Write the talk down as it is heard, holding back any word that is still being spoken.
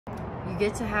You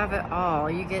get to have it all.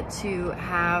 You get to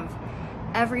have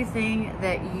everything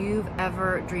that you've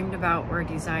ever dreamed about or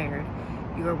desired.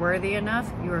 You are worthy enough.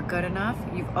 You are good enough.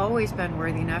 You've always been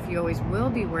worthy enough. You always will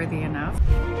be worthy enough.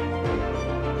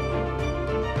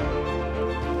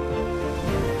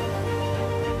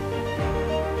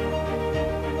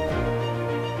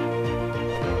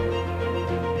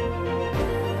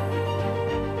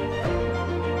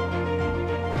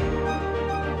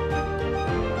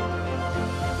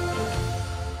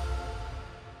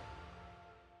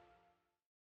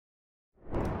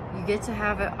 You get to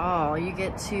have it all. You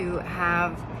get to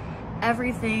have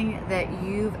everything that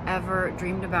you've ever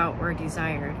dreamed about or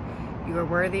desired. You are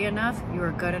worthy enough. You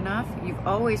are good enough. You've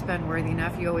always been worthy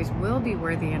enough. You always will be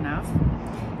worthy enough.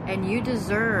 And you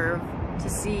deserve to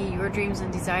see your dreams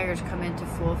and desires come into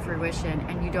full fruition,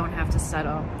 and you don't have to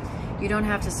settle. You don't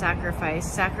have to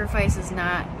sacrifice. Sacrifice is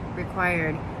not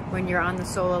required when you're on the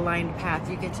soul-aligned path.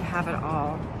 You get to have it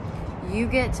all. You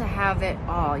get to have it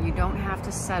all. You don't have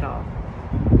to settle.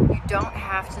 You don't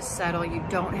have to settle. You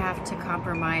don't have to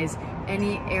compromise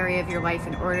any area of your life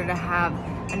in order to have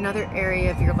another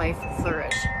area of your life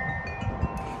flourish.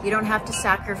 You don't have to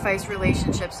sacrifice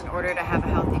relationships in order to have a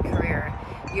healthy career.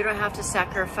 You don't have to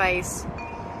sacrifice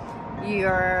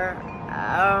your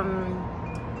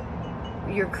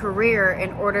career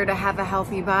in order to have a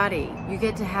healthy body. You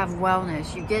get to have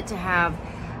wellness. You get to have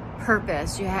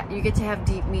purpose. You get to have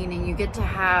deep meaning. You get to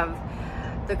have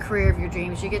the career of your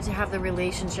dreams. You get to have the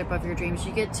relationship of your dreams.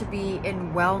 You get to be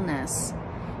in wellness.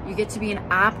 You get to be in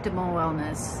optimal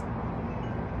wellness.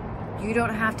 You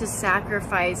don't have to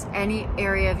sacrifice any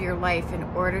area of your life in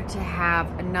order to have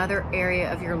another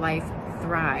area of your life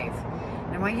thrive.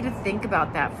 And I want you to think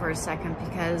about that for a second,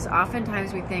 because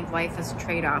oftentimes we think life is a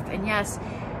trade-off. And yes,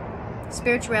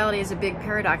 spirituality is a big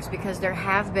paradox, because there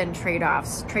have been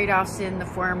trade-offs. Trade-offs in the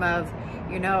form of,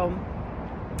 you know,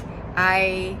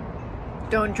 I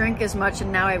don't drink as much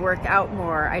and now I work out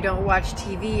more. I don't watch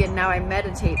TV and now I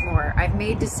meditate more. I've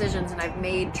made decisions and I've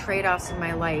made trade-offs in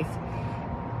my life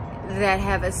that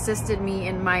have assisted me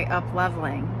in my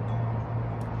up-leveling.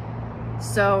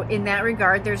 So in that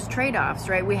regard, there's trade-offs,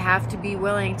 right? We have to be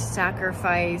willing to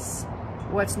sacrifice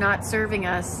what's not serving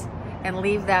us and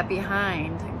leave that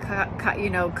behind,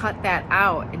 cut that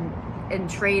out and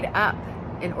trade up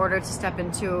in order to step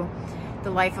into the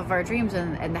life of our dreams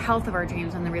and the health of our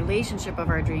dreams and the relationship of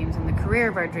our dreams and the career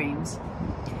of our dreams.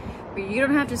 But you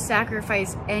don't have to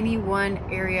sacrifice any one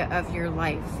area of your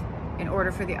life in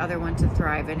order for the other one to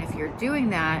thrive. And if you're doing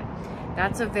that,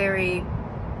 that's a very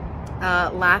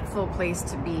lackful place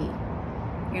to be.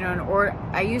 You know,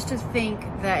 I used to think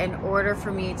that in order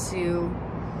for me to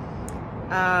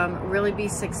really be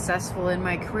successful in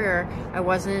my career, I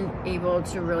wasn't able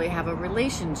to really have a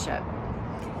relationship.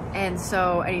 And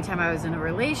so anytime I was in a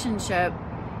relationship,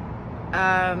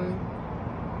 I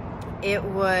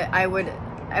would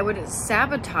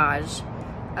sabotage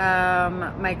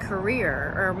my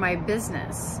career or my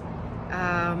business.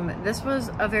 This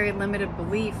was a very limited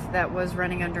belief that was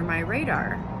running under my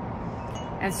radar.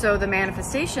 And so the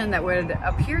manifestation that would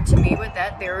appear to me was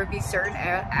that there would be certain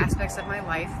aspects of my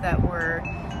life that were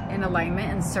in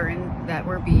alignment and certain that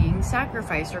were being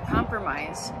sacrificed or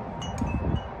compromised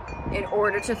in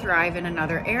order to thrive in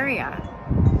another area.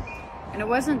 And it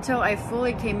wasn't until I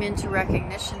fully came into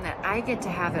recognition that I get to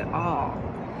have it all.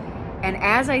 And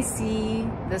as I see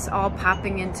this all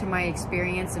popping into my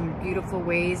experience in beautiful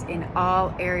ways in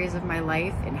all areas of my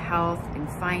life, in health, in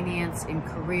finance, in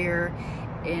career,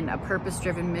 in a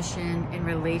purpose-driven mission, in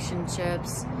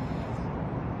relationships,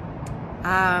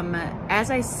 as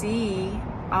I see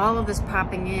all of this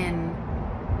popping in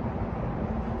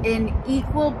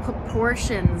equal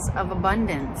proportions of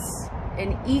abundance, I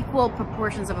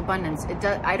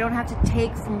don't have to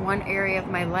take from one area of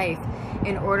my life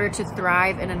in order to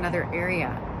thrive in another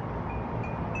area.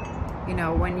 You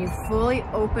know, when you fully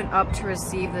open up to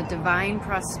receive the divine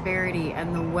prosperity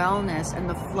and the wellness and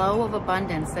the flow of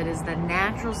abundance that is the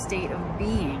natural state of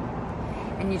being,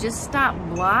 and you just stop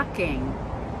blocking,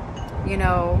 you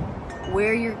know,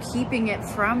 where you're keeping it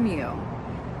from you,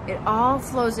 it all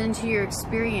flows into your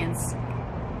experience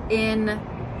in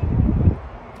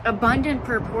abundant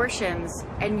proportions,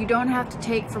 and you don't have to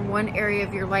take from one area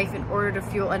of your life in order to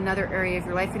fuel another area of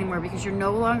your life anymore, because you're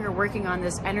no longer working on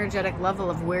this energetic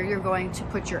level of where you're going to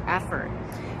put your effort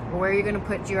or where you're going to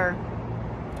put your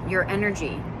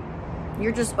energy.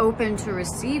 You're just open to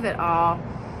receive it all,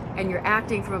 and you're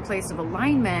acting from a place of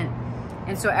alignment,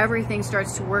 and so everything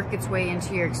starts to work its way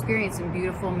into your experience in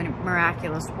beautiful,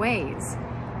 miraculous ways.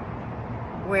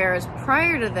 Whereas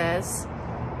prior to this,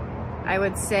 I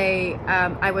would say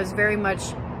I was very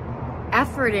much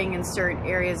efforting in certain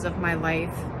areas of my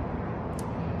life.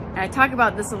 And I talk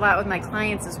about this a lot with my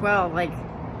clients as well, like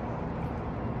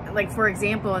for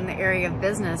example, in the area of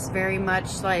business, very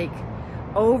much like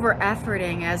over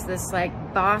efforting as this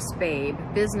like boss babe,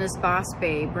 business boss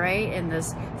babe, right? And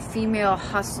this female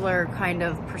hustler kind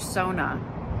of persona,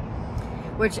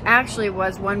 which actually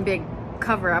was one big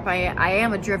cover up. I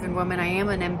am a driven woman. I am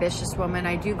an ambitious woman.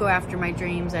 I do go after my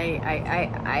dreams. I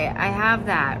have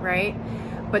that, right?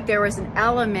 But there was an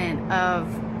element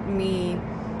of me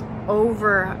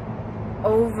over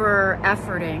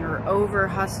efforting or over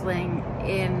hustling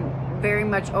in very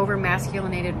much over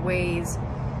masculinated ways,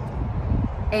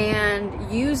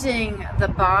 and using the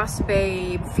boss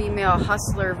babe, female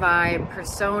hustler vibe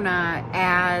persona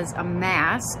as a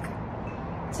mask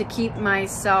to keep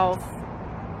myself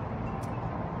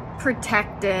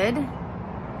protected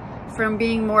from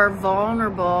being more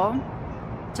vulnerable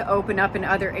to open up in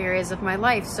other areas of my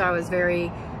life. So I was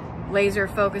very laser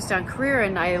focused on career,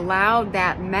 and I allowed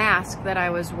that mask that I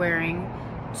was wearing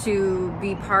to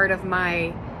be part of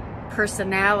my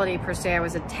personality per se. I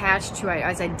was attached to it, I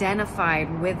was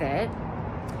identified with it.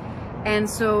 And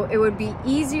so it would be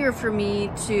easier for me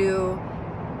to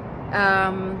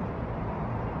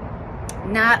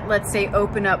not, let's say,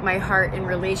 open up my heart in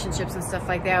relationships and stuff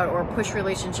like that, or push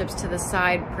relationships to the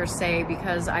side per se,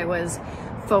 because I was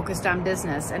focused on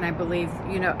business, and I believe,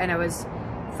 you know, and I was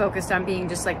focused on being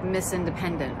just like Miss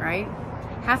Independent, right?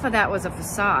 Half of that was a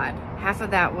facade. Half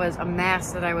of that was a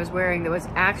mask that I was wearing that was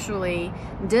actually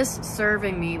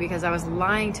disserving me, because I was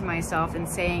lying to myself and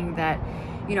saying that,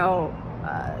 you know,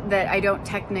 that I don't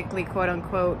technically, quote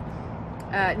unquote,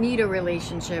 need a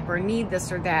relationship or need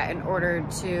this or that in order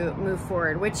to move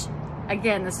forward, which,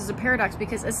 again, this is a paradox,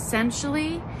 because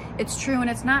essentially it's true and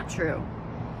it's not true.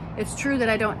 It's true that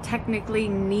I don't technically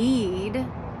need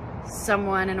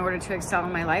someone in order to excel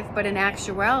in my life, but in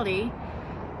actuality,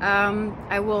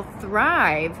 I will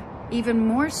thrive even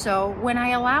more so when I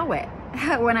allow it,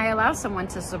 when I allow someone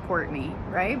to support me,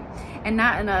 right? And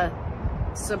not in a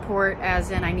support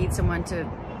as in I need someone to,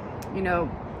 you know,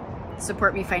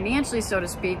 support me financially, so to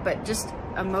speak, but just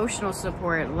emotional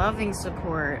support, loving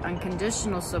support,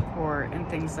 unconditional support, and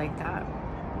things like that.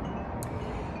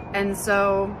 And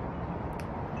so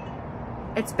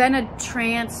it's been a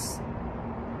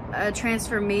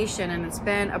transformation, and it's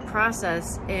been a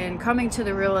process in coming to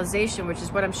the realization, which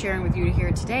is what I'm sharing with you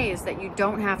here today, is that you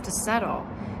don't have to settle.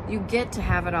 You get to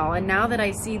have it all. And now that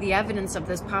I see the evidence of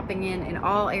this popping in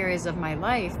all areas of my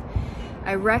life,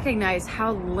 I recognize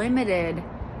how limited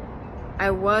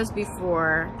I was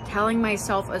before, telling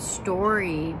myself a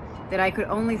story that I could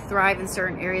only thrive in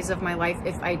certain areas of my life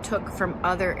if I took from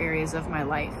other areas of my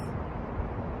life.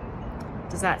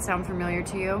 Does that sound familiar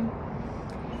to you?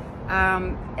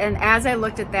 And as I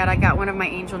looked at that, I got one of my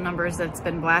angel numbers that's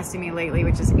been blasting me lately,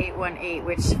 which is 818,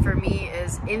 which for me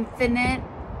is infinite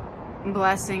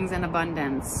blessings and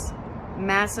abundance,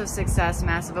 massive success,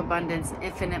 massive abundance,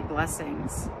 infinite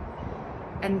blessings.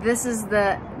 And this is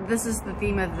the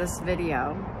theme of this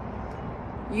video.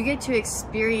 You get to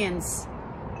experience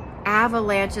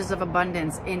avalanches of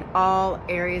abundance in all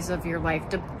areas of your life,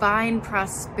 divine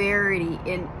prosperity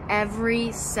in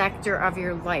every sector of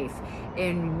your life,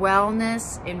 in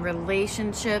wellness, in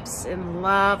relationships, in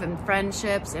love and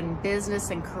friendships, in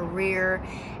business and career,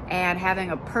 and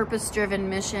having a purpose-driven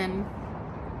mission.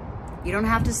 You don't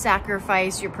have to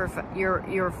sacrifice your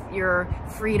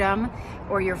freedom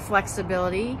or your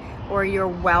flexibility or your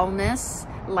wellness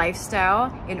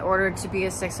lifestyle in order to be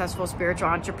a successful spiritual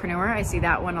entrepreneur. I see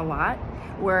that one a lot,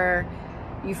 where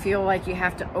you feel like you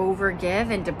have to overgive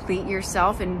and deplete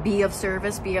yourself and be of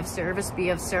service, be of service, be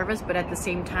of service, but at the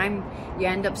same time you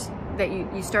end up that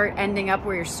you start ending up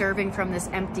where you're serving from this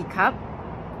empty cup.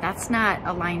 That's not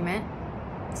alignment.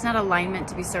 It's not alignment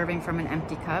to be serving from an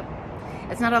empty cup.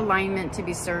 It's not alignment to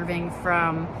be serving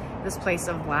from this place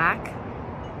of lack.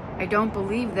 I don't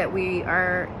believe that we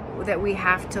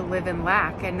have to live in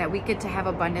lack, and that we get to have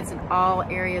abundance in all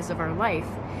areas of our life.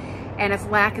 And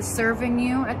if lack is serving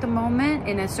you at the moment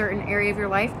in a certain area of your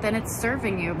life, then it's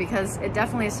serving you, because it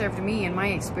definitely has served me in my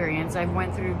experience. I've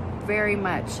went through very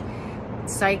much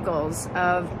cycles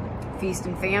of feast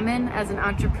and famine as an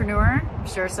entrepreneur. I'm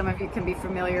sure some of you can be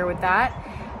familiar with that.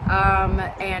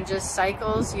 And just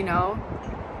cycles, you know,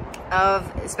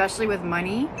 of, especially with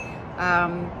money,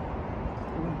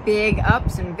 big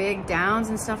ups and big downs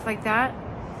and stuff like that.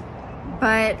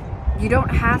 But you don't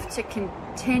have to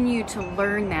continue to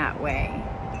learn that way.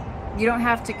 You don't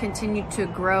have to continue to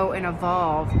grow and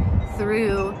evolve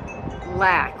through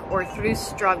lack or through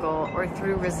struggle or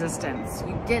through resistance.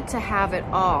 You get to have it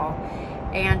all.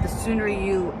 And the sooner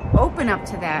you open up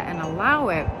to that and allow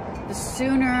it, the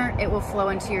sooner it will flow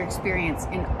into your experience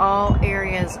in all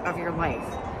areas of your life.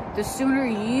 The sooner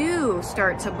you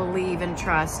start to believe and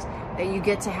trust that you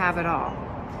get to have it all.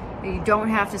 That you don't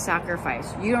have to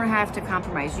sacrifice. You don't have to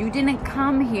compromise. You didn't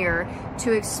come here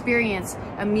to experience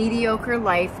a mediocre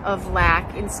life of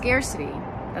lack and scarcity.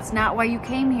 That's not why you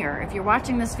came here. If you're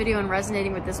watching this video and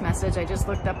resonating with this message, I just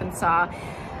looked up and saw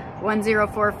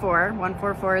 1044.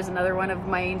 144 is another one of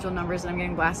my angel numbers that I'm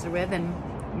getting blasted with, and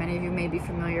many of you may be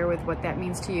familiar with what that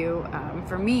means to you.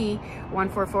 For me,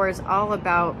 144 is all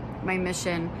about my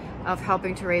mission of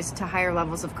helping to raise to higher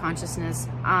levels of consciousness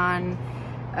on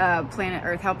planet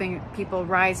Earth, helping people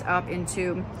rise up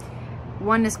into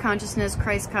oneness consciousness,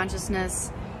 Christ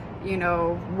consciousness, you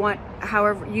know,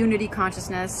 however, unity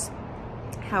consciousness,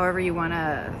 however you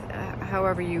wanna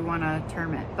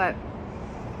term it. But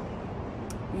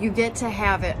you get to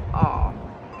have it all.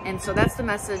 And so that's the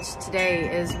message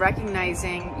today, is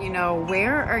recognizing, you know,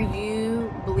 where are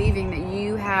you believing that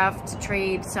you have to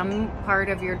trade some part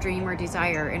of your dream or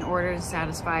desire in order to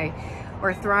satisfy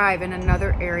or thrive in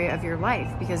another area of your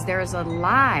life? Because there is a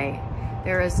lie.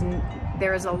 There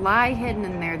is a lie hidden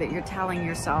in there that you're telling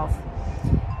yourself,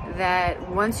 that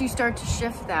once you start to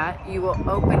shift that, you will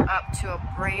open up to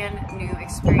a brand new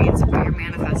experience of what you're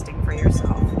manifesting for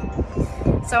yourself.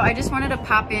 So I just wanted to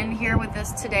pop in here with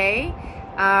this today.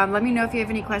 Let me know if you have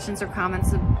any questions or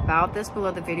comments about this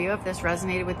below the video, if this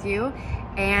resonated with you.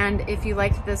 And if you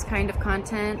liked this kind of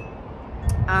content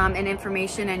and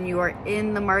information, and you are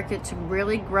in the market to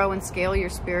really grow and scale your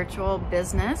spiritual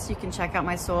business, you can check out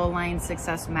my Soul Aligned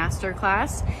Success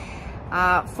Masterclass.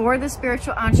 For the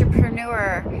spiritual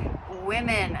entrepreneur,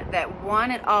 women that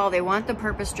want it all. They want the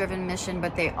purpose-driven mission,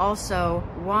 but they also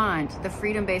want the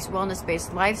freedom-based,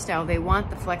 wellness-based lifestyle. They want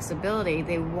the flexibility.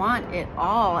 They want it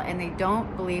all, and they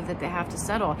don't believe that they have to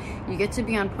settle. You get to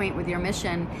be on point with your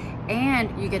mission,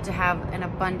 and you get to have an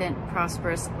abundant,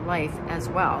 prosperous life as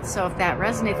well. So if that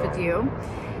resonates with you,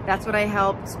 that's what I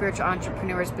help spiritual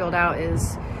entrepreneurs build out,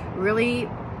 is really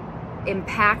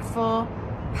impactful,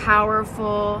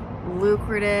 powerful,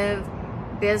 lucrative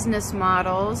business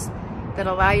models that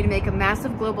allow you to make a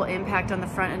massive global impact on the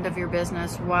front end of your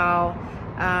business, while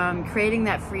creating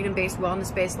that freedom-based,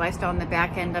 wellness-based lifestyle on the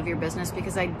back end of your business,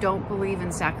 because I don't believe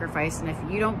in sacrifice. And if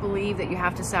you don't believe that you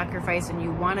have to sacrifice, and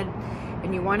you want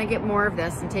to get more of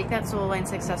this, and take that Soul Aligned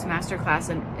Success Masterclass,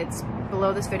 and it's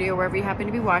below this video wherever you happen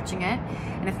to be watching it.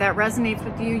 And if that resonates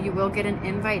with you, you will get an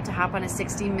invite to hop on a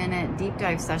 60-minute deep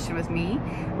dive session with me,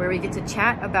 where we get to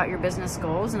chat about your business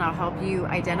goals, and I'll help you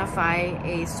identify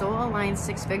a soul-aligned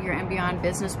six-figure and beyond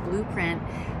business blueprint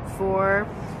for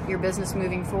your business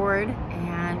moving forward.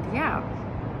 And yeah,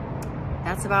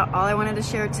 that's about all I wanted to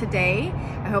share today.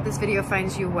 I hope this video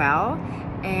finds you well,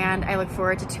 and I look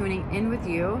forward to tuning in with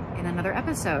you in another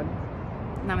episode.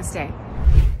 Namaste.